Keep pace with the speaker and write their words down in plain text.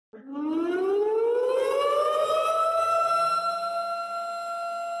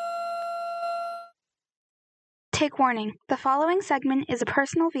Take warning. The following segment is a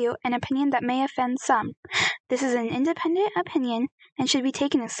personal view and opinion that may offend some. This is an independent opinion and should be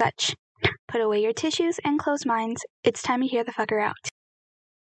taken as such. Put away your tissues and closed minds. It's time to hear the fucker out.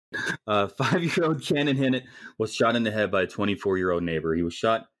 5-year-old Cannon Hinnant was shot in the head by a 24-year-old neighbor. He was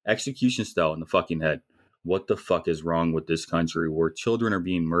shot execution style in the fucking head. What the fuck is wrong with this country where children are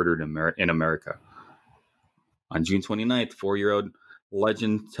being murdered in America? On June 29th, 4-year-old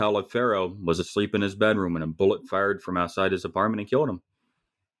Legend Taliaferro was asleep in his bedroom when a bullet fired from outside his apartment and killed him.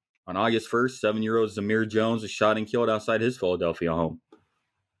 On August 1st, 7-year-old Zamir Jones was shot and killed outside his Philadelphia home.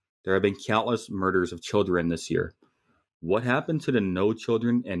 There have been countless murders of children this year. What happened to the no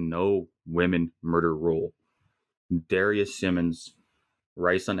children and no women murder rule? Darius Simmons,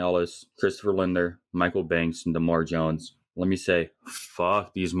 Ryson Ellis, Christopher Linder, Michael Banks, and DeMar Jones. Let me say,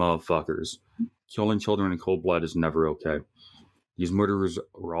 fuck these motherfuckers. Killing children in cold blood is never okay. These murderers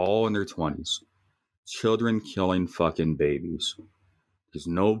are all in their 20s. Children killing fucking babies. There's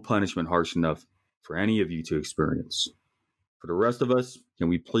no punishment harsh enough for any of you to experience. For the rest of us, can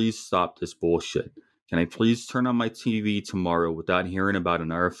we please stop this bullshit? Can I please turn on my TV tomorrow without hearing about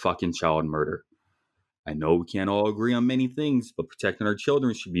another fucking child murder? I know we can't all agree on many things, but protecting our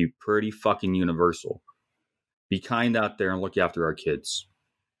children should be pretty fucking universal. Be kind out there and look after our kids.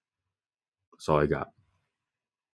 That's all I got.